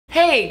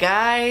Hey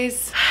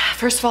guys!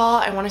 First of all,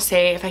 I want to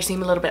say if I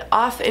seem a little bit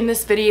off in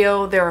this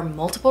video, there are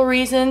multiple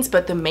reasons,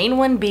 but the main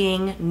one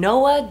being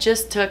Noah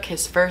just took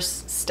his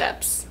first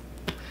steps.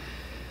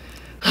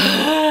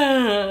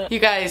 You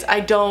guys,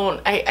 I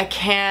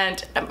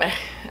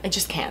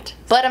just can't.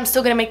 But I'm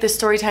still gonna make this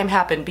story time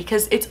happen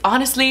because it's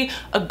honestly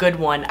a good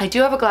one. I do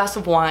have a glass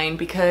of wine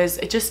because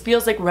it just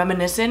feels like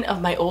reminiscent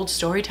of my old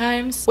story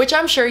times, which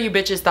I'm sure you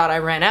bitches thought I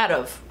ran out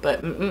of,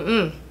 but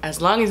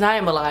as long as I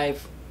am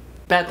alive,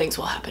 bad things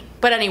will happen.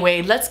 But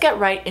anyway, let's get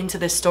right into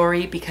this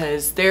story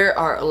because there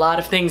are a lot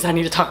of things I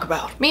need to talk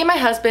about. Me and my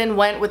husband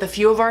went with a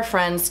few of our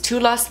friends to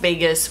Las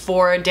Vegas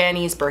for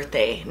Danny's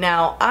birthday.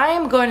 Now, I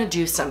am going to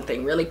do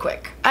something really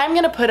quick. I'm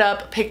gonna put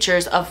up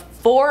pictures of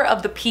 4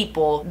 of the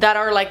people that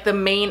are like the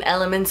main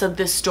elements of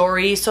this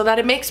story so that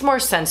it makes more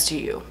sense to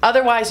you.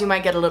 Otherwise, you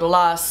might get a little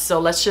lost, so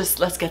let's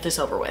get this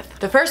over with.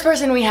 The first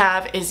person we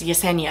have is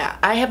Yesenia.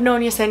 I have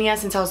known Yesenia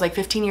since I was like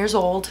 15 years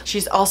old.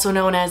 She's also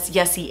known as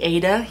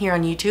Yesenia here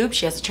on YouTube.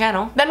 She has a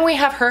channel. Then we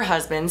have her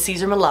husband,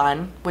 Caesar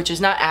Milan, which is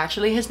not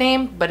actually his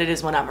name, but it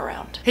is when I'm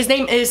around. His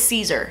name is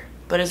Caesar,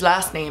 but his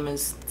last name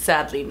is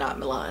sadly not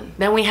Milan.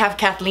 Then we have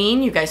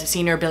Kathleen. You guys have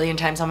seen her a billion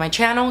times on my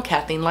channel,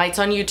 Kathleen Lights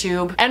on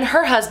YouTube, and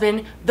her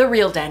husband, The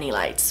Real Danny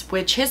Lights,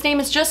 which his name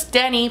is just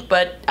Danny,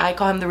 but I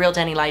call him The Real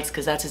Danny Lights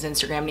because that's his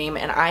Instagram name,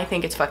 and I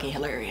think it's fucking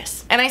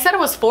hilarious. And I said it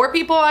was 4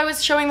 people I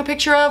was showing the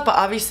picture of, but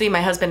obviously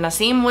my husband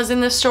Nassim was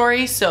in this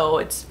story, so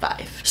it's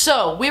 5.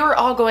 So we were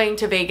all going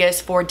to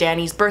Vegas for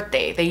Danny's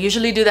birthday. They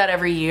usually do that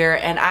every year,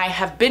 and I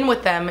have been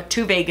with them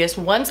to Vegas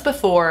once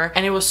before,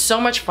 and it was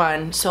so much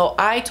fun. So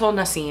I told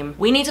Nassim,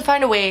 we need to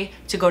find a way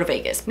to go to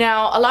Vegas.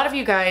 Now, a lot of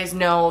you guys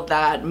know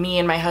that me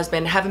and my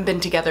husband haven't been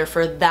together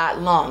for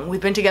that long. We've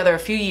been together a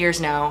few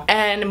years now,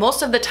 and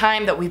most of the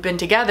time that we've been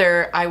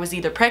together, I was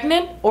either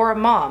pregnant or a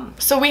mom.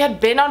 So we had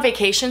been on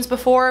vacations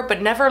before,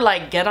 but never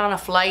like get on a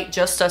flight,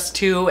 just us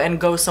two, and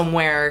go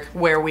somewhere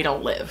where we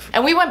don't live.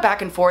 And we went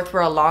back and forth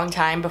for a long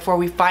time before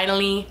we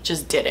finally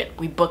just did it.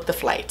 We booked the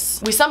flights.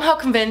 We somehow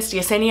convinced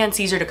Yesenia and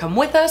Caesar to come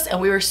with us,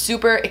 and we were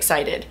super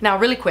excited. Now,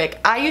 really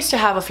quick, I used to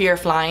have a fear of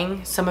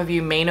flying. Some of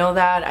you may know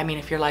that. I mean,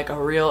 if you're like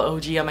a real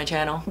OG on my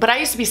channel. But I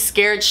used to be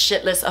scared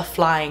shitless of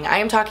flying. I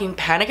am talking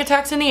panic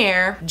attacks in the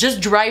air.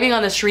 Just driving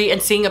on the street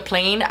and seeing a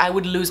plane, I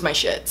would lose my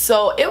shit.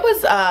 So it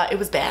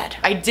was bad.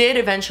 I did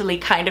eventually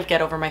kind of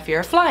get over my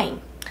fear of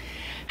flying.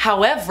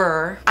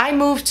 However, I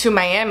moved to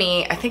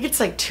Miami, I think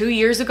it's like 2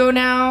 years ago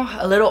now,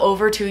 a little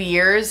over 2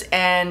 years,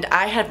 and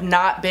I have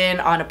not been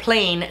on a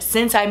plane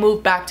since I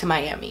moved back to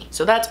Miami.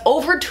 So that's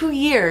over 2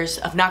 years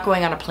of not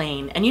going on a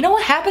plane. And you know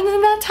what happens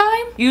in that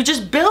time? You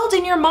just build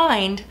in your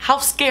mind how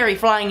scary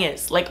flying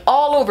is, like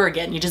all over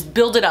again. You just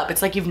build it up.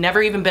 It's like you've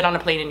never even been on a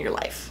plane in your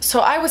life.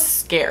 So I was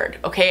scared,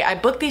 okay? I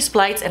booked these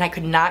flights and I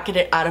could not get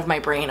it out of my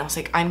brain. I was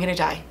like, I'm gonna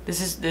die. This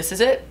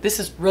is it.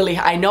 This is really,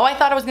 I know I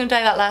thought I was gonna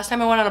die that last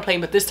time I went on a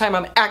plane, but this time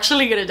I'm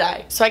actually gonna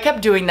die. So I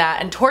kept doing that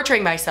and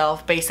torturing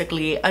myself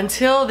basically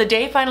until the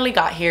day finally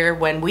got here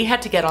when we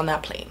had to get on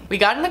that plane. We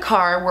got in the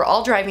car, we're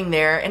all driving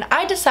there, and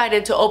I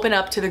decided to open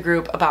up to the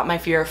group about my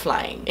fear of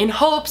flying in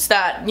hopes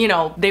that, you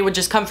know, they would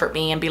just comfort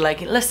me and be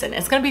like, listen,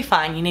 it's gonna be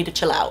fine, you need to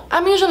chill out.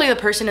 I'm usually the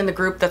person in the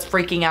group that's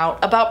freaking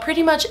out about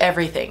pretty much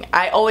everything.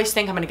 I always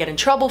think I'm gonna get in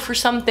trouble for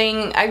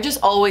something. I've just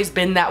always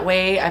been that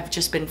way. I've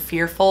just been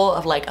fearful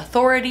of like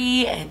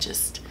authority and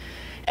just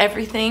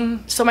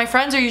everything. So my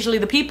friends are usually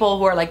the people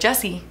who are like,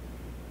 Jessie,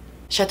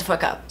 shut the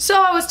fuck up.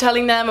 So I was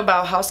telling them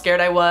about how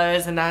scared I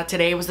was and that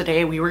today was the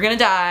day we were gonna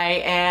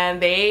die,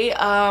 and they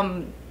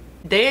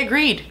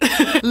agreed.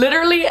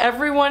 Literally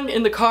everyone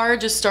in the car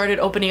just started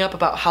opening up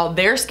about how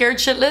they're scared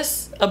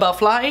shitless about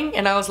flying,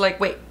 and I was like,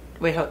 wait,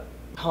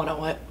 hold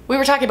on, what? We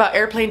were talking about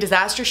airplane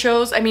disaster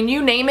shows. I mean,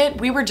 you name it,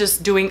 we were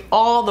just doing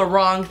all the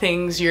wrong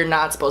things you're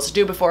not supposed to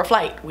do before a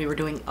flight. We were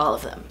doing all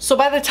of them. So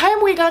by the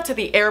time we got to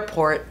the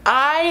airport,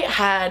 I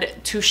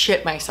had to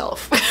shit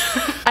myself.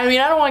 I mean,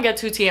 I don't want to get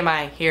too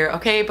TMI here,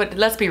 okay? But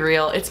let's be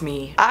real, it's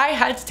me. I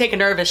had to take a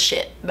nervous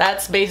shit.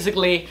 That's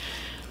basically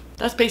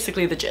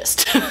the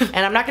gist.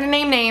 And I'm not gonna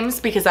name names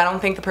because I don't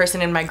think the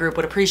person in my group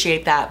would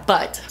appreciate that,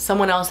 but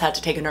someone else had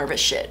to take a nervous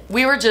shit.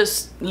 We were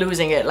just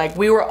losing it. Like,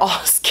 we were all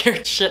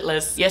scared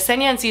shitless.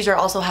 Yesenia and Caesar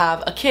also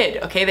have a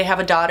kid, okay? They have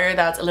a daughter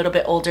that's a little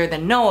bit older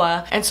than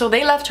Noah, and so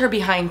they left her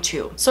behind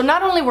too. So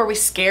not only were we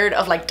scared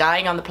of like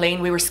dying on the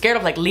plane, we were scared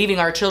of like leaving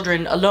our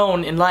children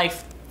alone in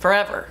life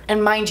forever.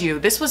 And mind you,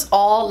 this was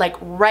all like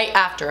right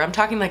after, I'm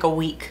talking like a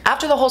week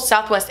after the whole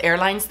Southwest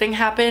Airlines thing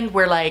happened,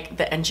 where like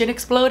the engine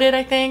exploded,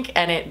 I think,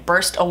 and it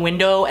burst a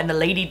window and the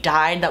lady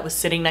died that was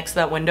sitting next to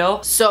that window.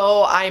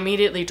 So I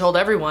immediately told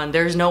everyone,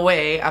 there's no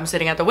way I'm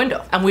sitting at the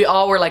window. And we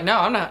all were like, no,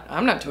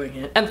 I'm not doing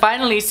it. And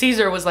finally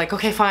Caesar was like,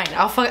 okay, fine,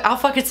 I'll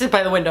fucking sit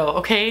by the window,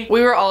 okay?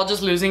 We were all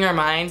just losing our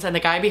minds, and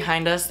the guy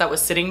behind us that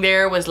was sitting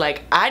there was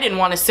like, I didn't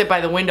want to sit by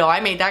the window.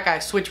 I made that guy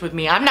switch with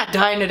me. I'm not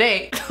dying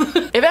today.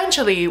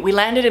 Eventually we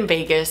landed in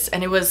Vegas,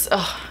 and it was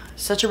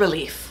such a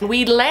relief.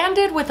 We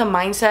landed with a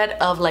mindset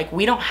of like,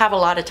 we don't have a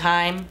lot of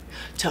time.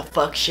 to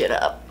fuck shit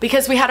up.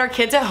 Because we had our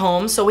kids at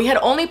home, so we had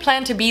only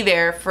planned to be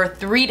there for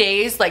 3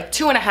 days, like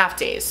 2.5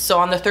 days. So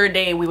on the 3rd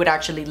day, we would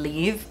actually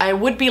leave. I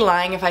would be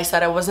lying if I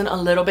said I wasn't a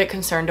little bit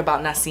concerned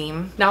about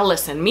Nasim. Now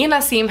listen, me and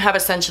Nasim have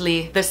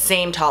essentially the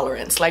same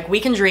tolerance. Like we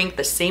can drink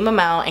the same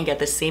amount and get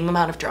the same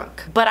amount of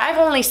drunk. But I've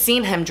only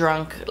seen him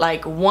drunk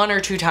like 1 or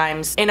 2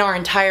 times in our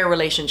entire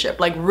relationship,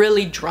 like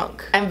really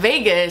drunk. And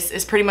Vegas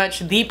is pretty much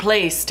the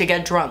place to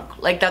get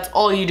drunk. Like that's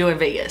all you do in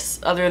Vegas,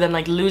 other than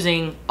like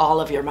losing all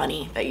of your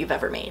money that you've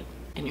ever made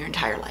in your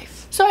entire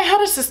life. So I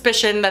had a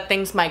suspicion that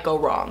things might go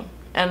wrong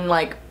and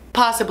like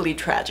possibly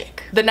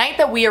tragic. The night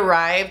that we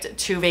arrived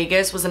to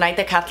Vegas was the night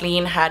that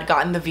Kathleen had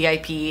gotten the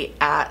VIP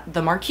at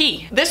the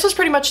Marquee. This was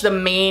pretty much the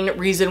main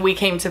reason we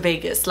came to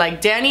Vegas.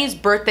 Like Danny's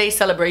birthday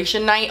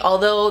celebration night,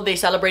 although they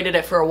celebrated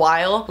it for a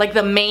while, like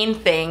the main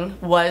thing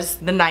was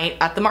the night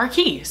at the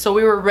Marquee. So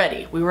we were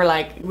ready. We were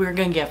like, we were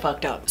gonna get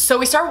fucked up. So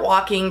we start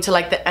walking to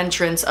like the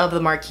entrance of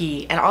the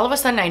Marquee, and all of a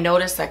sudden I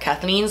noticed that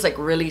Kathleen's like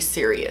really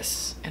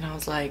serious. And I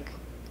was like,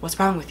 what's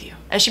wrong with you?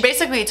 And she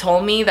basically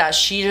told me that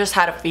she just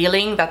had a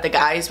feeling that the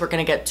guys were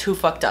gonna get too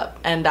fucked up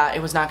and that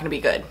it was not gonna be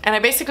good. And I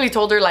basically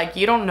told her like,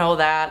 you don't know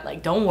that,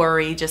 like don't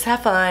worry, just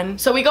have fun.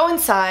 So we go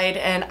inside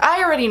and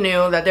I already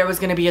knew that there was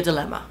gonna be a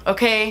dilemma,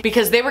 okay?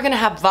 Because they were gonna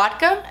have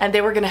vodka and they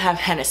were gonna have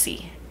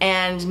Hennessy.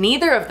 And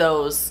neither of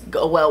those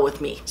go well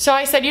with me. So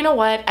I said, you know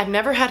what? I've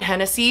never had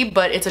Hennessy,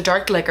 but it's a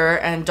dark liquor,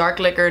 and dark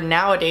liquor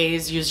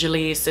nowadays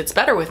usually sits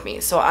better with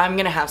me. So I'm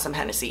gonna have some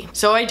Hennessy.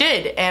 So I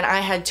did, and I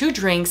had 2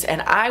 drinks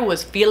and I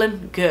was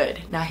feeling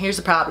good. Now here's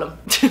the problem.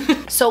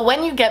 So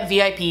when you get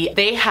VIP,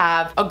 they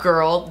have a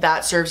girl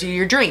that serves you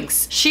your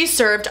drinks. She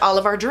served all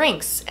of our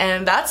drinks,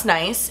 and that's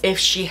nice if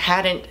she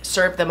hadn't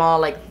served them all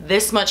like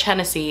this much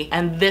Hennessy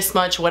and this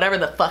much whatever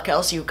the fuck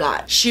else you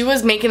got. She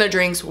was making the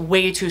drinks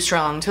way too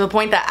strong, to the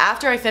point that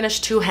after I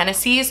finished 2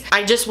 Hennessy's,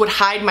 I just would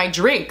hide my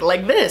drink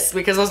like this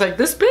because I was like,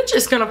 this bitch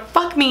is gonna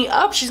fuck me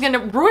up. She's gonna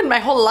ruin my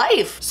whole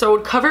life. So I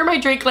would cover my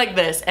drink like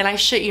this, and I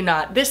shit you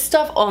not, this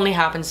stuff only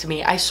happens to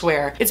me, I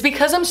swear. It's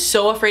because I'm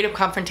so afraid of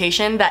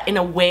confrontation that in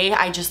a way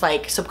I just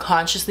like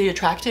subconsciously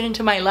attract it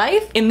into my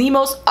life in the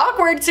most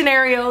awkward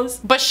scenarios.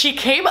 But she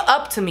came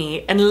up to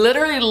me and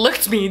literally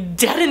looked me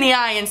dead in the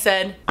eye and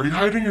said, "Are you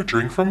hiding your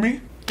drink from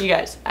me?" You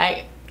guys,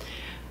 I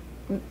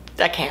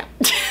can't.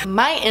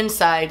 My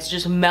insides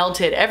just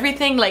melted.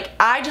 Everything, like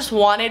I just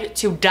wanted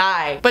to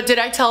die. But did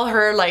I tell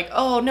her like,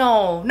 oh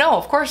no,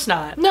 of course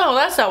not. No,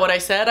 that's not what I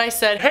said. I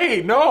said,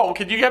 "Hey, no,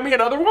 can you get me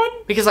another one?"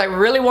 Because I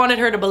really wanted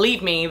her to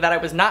believe me that I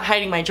was not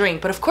hiding my drink.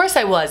 But of course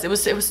I was. It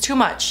was too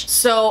much.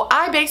 So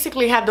I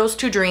basically had those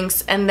 2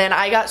 drinks, and then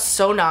I got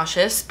so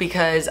nauseous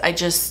because I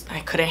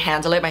couldn't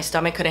handle it. My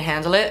stomach couldn't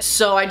handle it.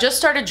 So I just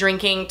started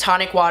drinking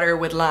tonic water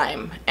with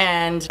lime.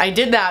 And I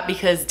did that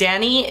because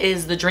Danny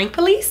is the drink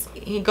police.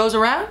 He goes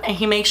around and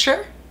he makes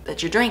sure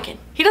that you're drinking.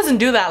 He doesn't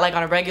do that like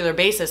on a regular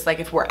basis, like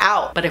if we're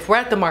out, but if we're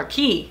at the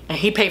Marquee and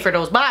he paid for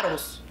those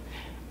bottles,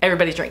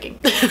 everybody's drinking.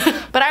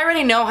 But I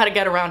already know how to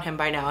get around him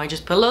by now. I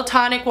just put a little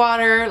tonic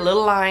water, a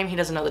little lime. He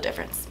doesn't know the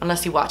difference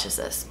unless he watches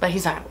this, but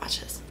he's not gonna watch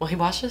this. Will he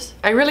watch this?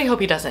 I really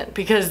hope he doesn't,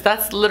 because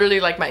that's literally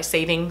like my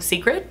saving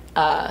secret.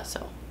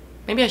 So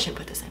maybe I shouldn't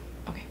put this in.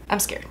 Okay, I'm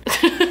scared.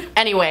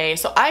 Anyway,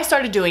 so I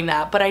started doing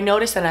that, but I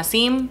noticed that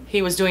Nasim,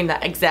 he was doing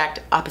the exact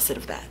opposite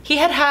of that. He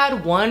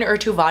had 1 or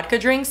 2 vodka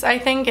drinks, I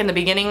think, in the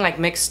beginning, like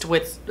mixed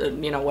with,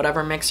 you know,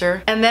 whatever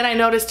mixer. And then I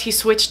noticed he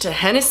switched to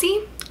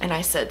Hennessy, and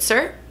I said,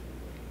 sir,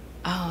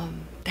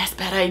 that's a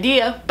bad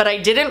idea. But I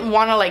didn't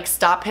want to like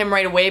stop him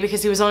right away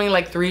because he was only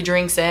like 3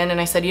 drinks in,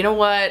 and I said, you know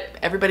what?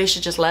 Everybody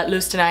should just let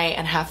loose tonight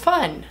and have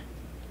fun.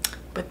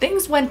 But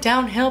things went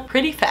downhill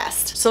pretty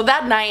fast. So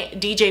that night,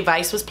 DJ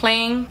Vice was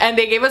playing, and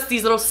they gave us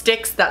these little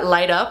sticks that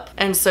light up.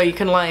 And so you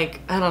can like,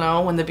 I don't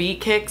know, when the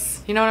beat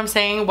kicks, you know what I'm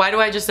saying? Why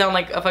do I just sound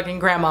like a fucking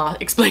grandma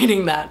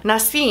explaining that?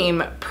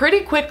 Nasim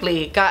pretty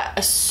quickly got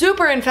a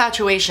super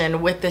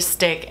infatuation with this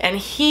stick, and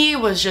he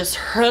was just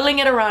hurling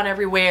it around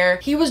everywhere.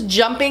 He was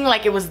jumping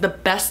like it was the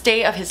best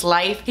day of his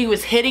life. He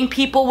was hitting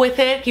people with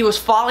it. He was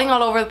falling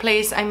all over the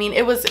place. I mean,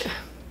 it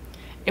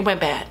went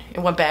bad. It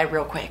went bad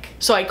real quick.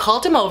 So I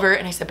called him over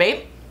and I said,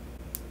 babe,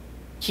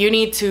 you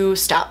need to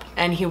stop.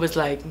 And he was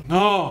like,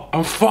 "No,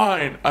 I'm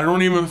fine. I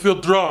don't even feel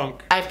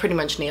drunk." I've pretty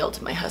much nailed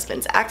my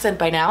husband's accent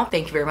by now.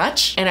 Thank you very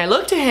much. And I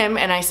looked at him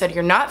and I said,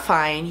 you're not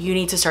fine. You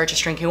need to start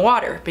just drinking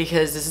water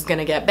because this is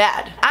gonna get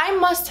bad. I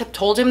must have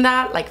told him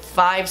that like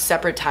 5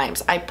 separate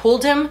times. I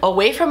pulled him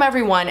away from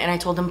everyone and I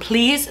told him,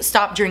 please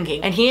stop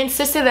drinking. And he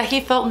insisted that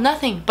he felt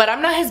nothing. But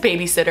I'm not his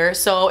babysitter.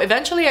 So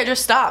eventually I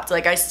just stopped.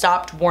 Like I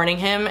stopped warning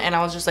him, and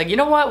I was just like, you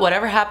know what?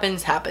 Whatever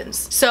happens,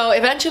 happens. So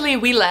eventually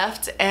we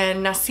left,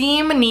 and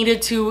Nasim Nasim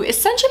needed to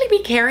essentially be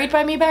carried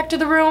by me back to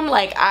the room.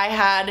 Like I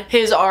had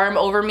his arm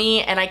over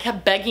me and I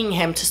kept begging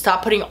him to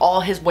stop putting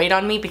all his weight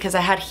on me because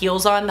I had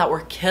heels on that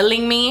were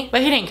killing me,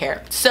 but he didn't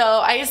care. So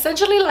I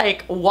essentially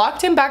like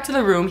walked him back to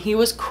the room. He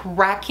was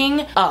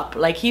cracking up.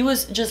 Like he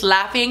was just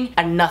laughing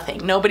at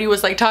nothing. Nobody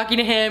was like talking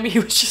to him. He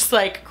was just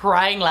like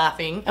crying,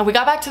 laughing. And we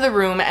got back to the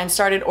room and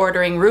started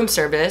ordering room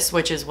service,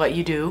 which is what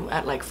you do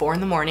at like 4 in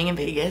the morning in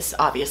Vegas,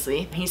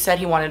 obviously. He said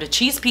he wanted a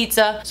cheese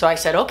pizza. So I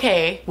said,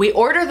 okay. We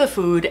order the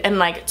food and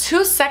like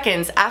 2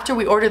 seconds after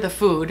we order the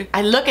food,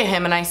 I look at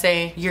him and I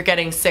say, you're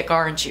getting sick,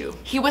 aren't you?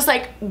 He was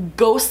like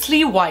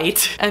ghostly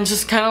white and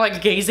just kind of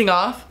like gazing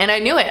off. And I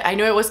knew it. I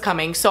knew it was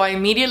coming. So I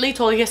immediately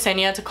told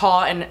Yesenia to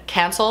call and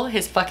cancel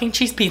his fucking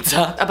cheese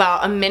pizza.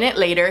 About a minute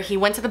later, he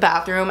went to the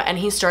bathroom and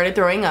he started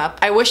throwing up.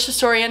 I wish the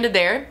story ended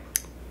there,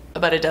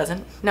 but it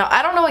doesn't. Now,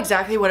 I don't know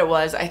exactly what it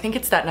was. I think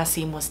it's that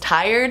Nasim was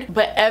tired,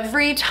 but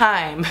every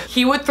time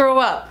he would throw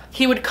up,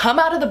 he would come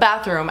out of the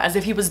bathroom as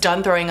if he was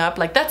done throwing up,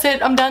 like, that's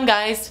it, I'm done,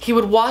 guys. He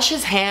would wash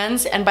his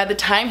hands, and by the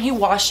time he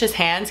washed his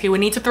hands, he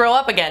would need to throw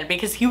up again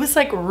because he was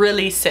like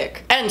really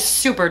sick and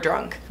super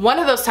drunk. One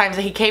of those times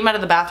that he came out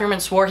of the bathroom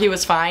and swore he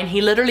was fine,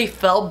 he literally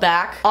fell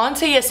back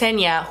onto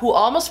Yesenia, who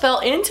almost fell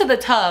into the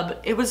tub.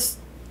 It was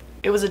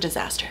a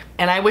disaster.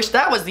 And I wish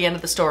that was the end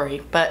of the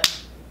story,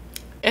 but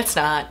it's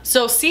not.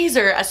 So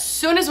Caesar, as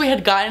soon as we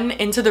had gotten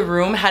into the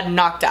room, had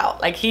knocked out.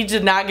 Like he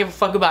did not give a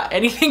fuck about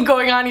anything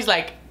going on. He's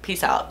like,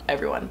 peace out,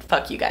 everyone.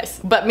 Fuck you guys.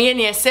 But me and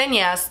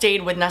Yesenia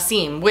stayed with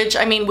Nasim, which,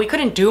 I mean, we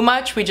couldn't do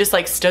much. We just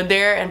like stood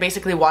there and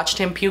basically watched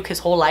him puke his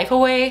whole life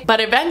away.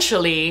 But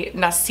eventually,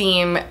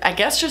 Nasim, I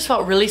guess, just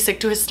felt really sick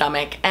to his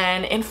stomach,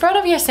 and in front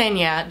of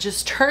Yesenia,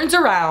 just turns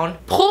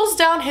around, pulls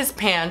down his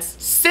pants,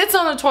 sits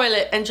on the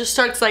toilet, and just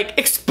starts like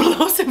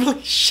explosively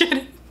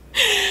shitting.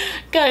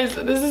 Guys,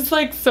 this is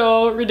like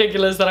so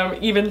ridiculous that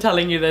I'm even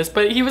telling you this,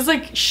 but he was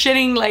like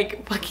shitting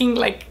like fucking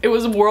like it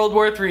was World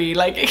War III.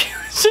 Like he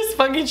was just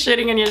fucking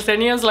shitting, and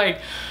Yesenia's like,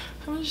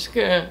 I'm just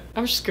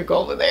gonna go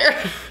over there.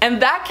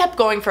 And that kept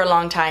going for a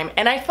long time,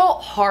 and I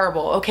felt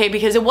horrible, okay,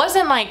 because it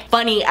wasn't like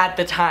funny at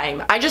the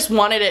time. I just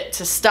wanted it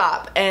to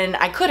stop, and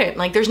I couldn't.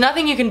 Like there's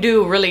nothing you can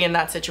do really in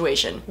that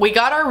situation. We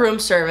got our room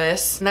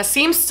service.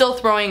 Nasim's still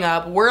throwing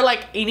up. We're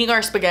like eating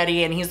our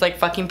spaghetti and he's like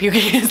fucking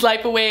puking his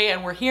life away,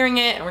 and we're hearing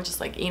it and we're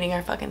just like eating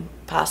our fucking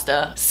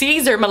pasta.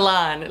 Caesar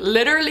Milan,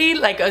 literally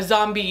like a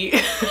zombie,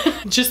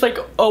 just like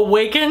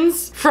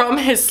awakens from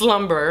his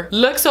slumber,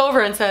 looks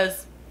over and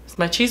says, is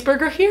my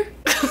cheeseburger here?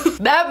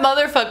 That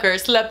motherfucker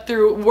slept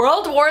through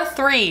World War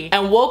III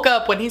and woke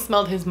up when he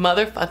smelled his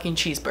motherfucking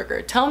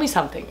cheeseburger. Tell me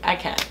something, I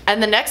can't.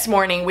 And the next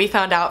morning we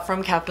found out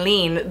from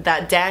Kathleen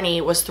that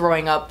Danny was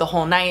throwing up the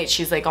whole night.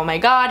 She's like, oh my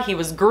god, he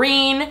was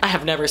green. I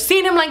have never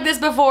seen him like this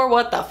before.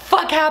 What the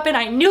fuck happened?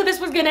 I knew this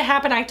was gonna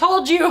happen. I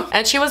told you.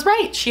 And she was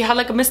right. She had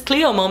like a Miss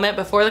Cleo moment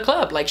before the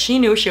club. Like she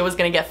knew she was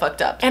gonna get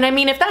fucked up. And I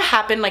mean, if that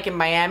happened like in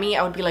Miami,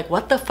 I would be like,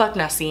 what the fuck,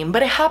 Nasim?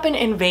 But it happened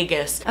in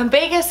Vegas. And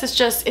Vegas is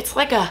just, it's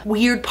like a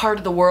weird part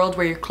of the world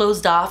where you're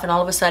closed off and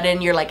all of a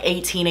sudden you're like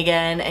 18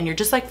 again and you're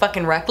just like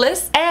fucking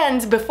reckless.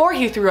 And before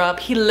he threw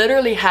up, he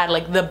literally had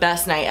like the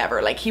best night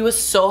ever. Like he was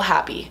so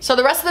happy. So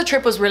the rest of the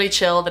trip was really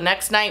chill. The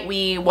next night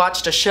we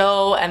watched a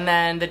show, and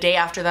then the day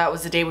after that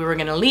was the day we were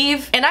gonna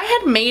leave. And I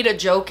had made a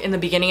joke in the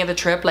beginning of the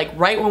trip, like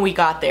right when we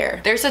got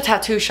there. There's a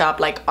tattoo shop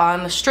like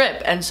on the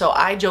strip, and so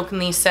I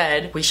jokingly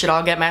said we should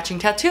all get matching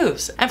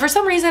tattoos. And for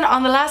some reason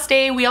on the last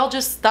day we all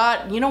just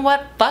thought, you know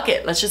what, fuck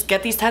it, let's just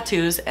get these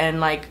tattoos and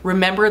like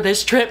remember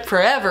this trip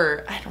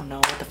forever. I don't know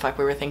what the fuck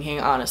we were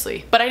thinking,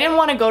 honestly. But I didn't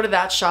want to go to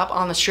that shop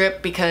on the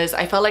strip because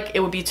I felt like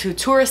it would be too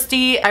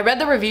touristy. I read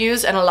the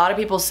reviews and a lot of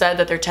people said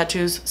that their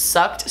tattoos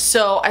sucked.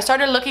 So I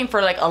started looking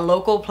for like a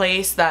local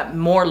place that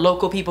more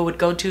local people would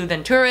go to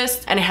than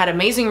tourists, and it had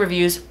amazing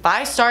reviews,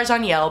 5 stars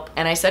on Yelp,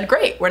 and I said,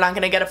 great, we're not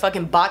gonna get a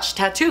fucking botched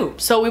tattoo.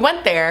 So we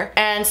went there,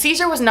 and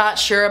Caesar was not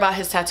sure about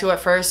his tattoo at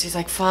first. He's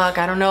like, fuck,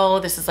 I don't know,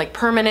 this is like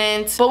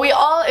permanent. But we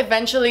all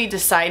eventually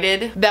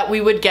decided that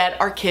we would get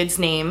our kid's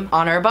name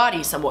on our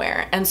body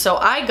somewhere. And so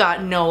I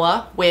got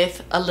Noah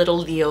with a little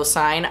Leo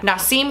sign.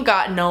 Nasim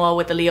got Noah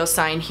with a Leo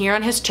sign here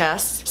on his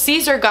chest.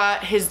 Caesar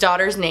got his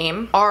daughter's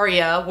name,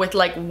 Aria, with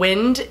like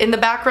wind in the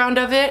background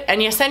of it.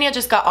 And Yesenia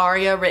just got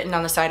Aria written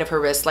on the side of her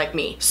wrist like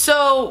me.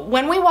 So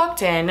when we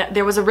walked in,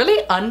 there was a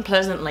really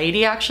unpleasant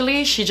lady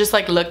actually. She just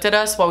like looked at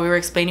us while we were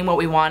explaining what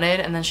we wanted,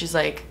 and then she's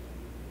like,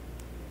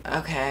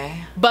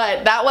 okay.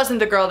 But that wasn't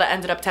the girl that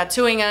ended up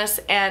tattooing us,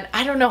 and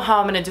I don't know how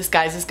I'm gonna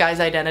disguise this guy's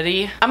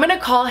identity. I'm gonna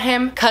call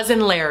him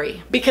Cousin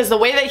Larry, because the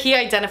way that he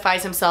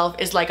identifies himself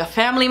is like a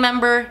family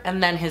member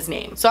and then his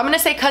name. So I'm gonna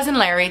say Cousin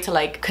Larry to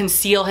like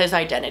conceal his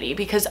identity,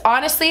 because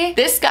honestly,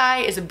 this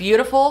guy is a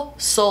beautiful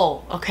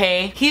soul,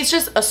 okay? He's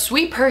just a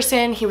sweet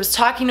person. He was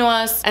talking to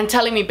us and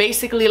telling me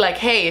basically like,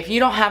 hey, if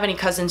you don't have any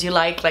cousins you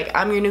like,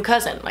 I'm your new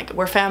cousin. Like,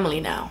 we're family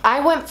now.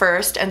 I went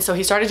first, and so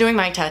he started doing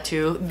my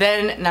tattoo.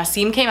 Then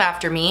Nasim came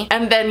after me, me.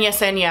 And then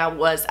Yesenia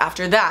was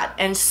after that.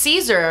 And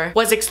Caesar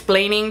was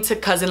explaining to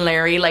Cousin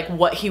Larry like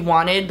what he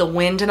wanted, the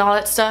wind and all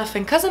that stuff.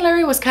 And Cousin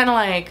Larry was kind of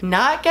like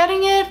not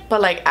getting it,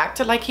 but like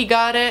acted like he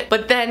got it.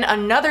 But then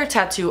another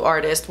tattoo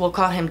artist, we'll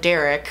call him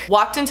Derek,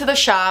 walked into the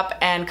shop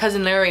and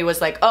Cousin Larry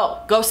was like,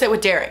 oh, go sit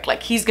with Derek.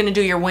 Like he's gonna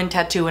do your wind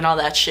tattoo and all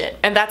that shit.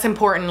 And that's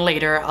important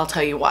later, I'll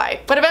tell you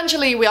why. But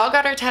eventually we all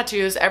got our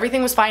tattoos.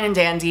 Everything was fine and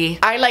dandy.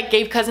 I like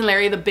gave Cousin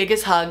Larry the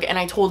biggest hug and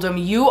I told him,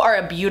 you are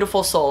a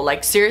beautiful soul.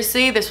 Like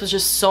seriously, this was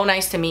just so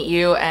nice to meet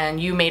you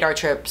and you made our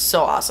trip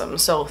so awesome.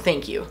 So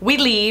thank you. We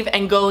leave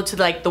and go to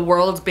like the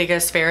world's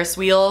biggest Ferris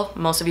wheel.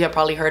 Most of you have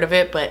probably heard of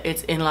it, but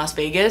it's in Las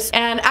Vegas.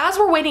 And as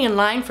we're waiting in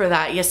line for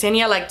that,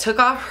 Yesenia like took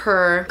off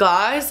her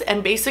gauze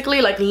and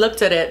basically like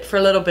looked at it for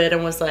a little bit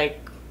and was like,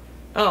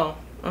 oh,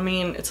 I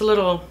mean, it's a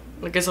little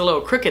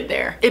crooked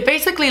there. It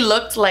basically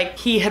looked like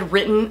he had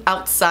written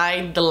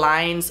outside the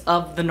lines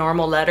of the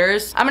normal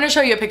letters. I'm gonna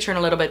show you a picture in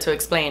a little bit to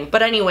explain.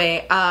 But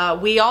anyway,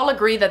 we all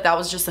agreed that that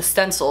was just a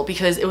stencil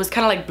because it was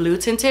kind of like blue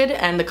tinted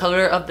and the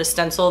color of the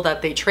stencil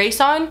that they trace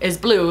on is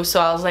blue.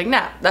 So I was like,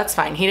 nah, that's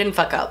fine. He didn't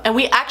fuck up. And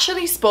we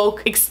actually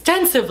spoke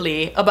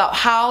extensively about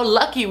how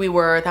lucky we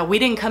were that we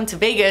didn't come to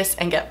Vegas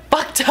and get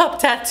fucked up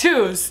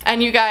tattoos.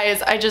 And you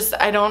guys,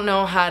 I don't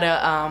know how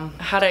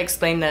to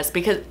explain this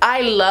because I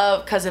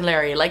love Cousin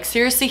Larry. Like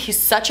seriously, he's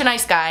such a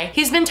nice guy.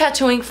 He's been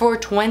tattooing for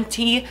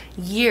 20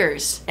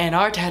 years and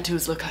our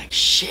tattoos look like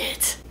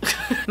shit.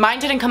 Mine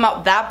didn't come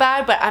out that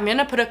bad, but I'm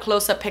gonna put a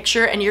close-up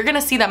picture and you're gonna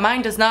see that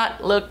mine does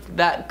not look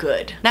that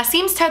good.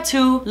 Nasim's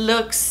tattoo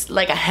looks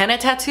like a henna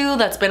tattoo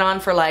that's been on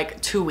for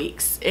like 2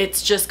 weeks.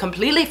 It's just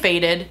completely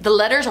faded. The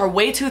letters are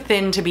way too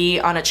thin to be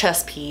on a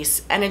chest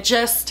piece and it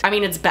just, I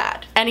mean, it's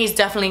bad. And he's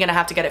definitely gonna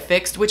have to get it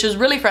fixed, which is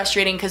really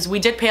frustrating because we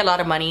did pay a lot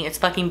of money. It's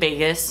fucking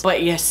Vegas. But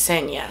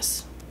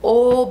Yesenia's,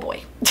 oh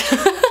boy.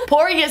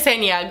 Poor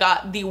Yesenia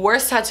got the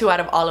worst tattoo out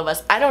of all of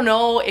us. I don't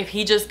know if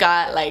he just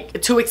got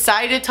like too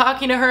excited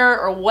talking to her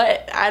or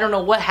what. I don't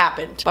know what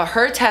happened. But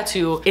her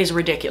tattoo is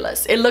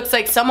ridiculous. It looks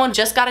like someone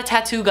just got a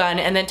tattoo gun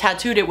and then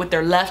tattooed it with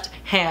their left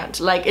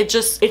hand. Like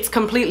it's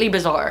completely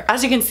bizarre.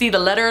 As you can see, the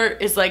letter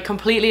is like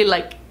completely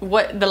like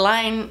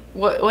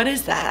what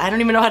is that? I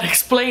don't even know how to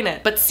explain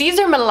it. But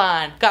Caesar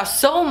Milan got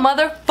so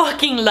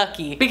motherfucking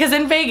lucky because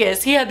in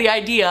Vegas he had the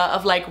idea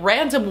of like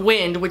random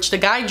wind, which the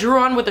guy drew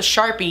on with a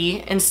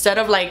Sharpie instead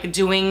of like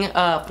doing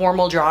a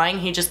formal drawing.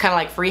 He just kind of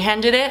like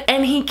freehanded it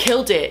and he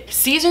killed it.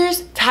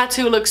 Caesar's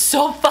tattoo looks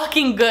so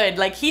fucking good.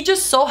 Like he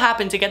just so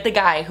happened to get the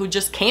guy who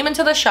just came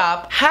into the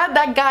shop, had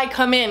that guy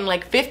come in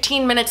like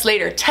 15 minutes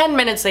later, 10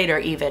 minutes later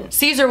even.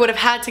 Caesar would have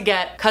had to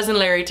get Cousin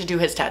Larry to do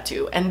his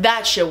tattoo and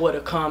that shit would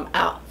have come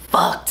out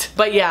fucked.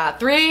 But yeah,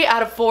 3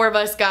 out of 4 of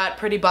us got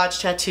pretty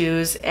botched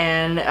tattoos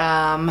and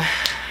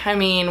I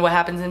mean, what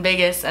happens in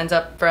Vegas ends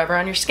up forever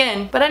on your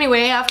skin. But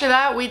anyway, after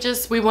that,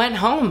 we went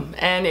home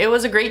and it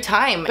was a great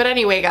time. But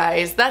anyway,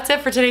 guys, that's it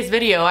for today's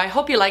video. I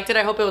hope you liked it.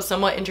 I hope it was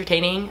somewhat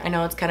entertaining. I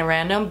know it's kind of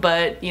random,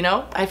 but you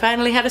know, I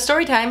finally had a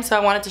story time, so I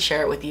wanted to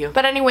share it with you.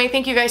 But anyway,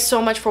 thank you guys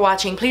so much for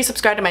watching. Please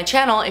subscribe to my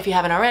channel if you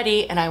haven't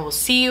already, and I will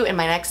see you in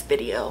my next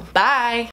video. Bye!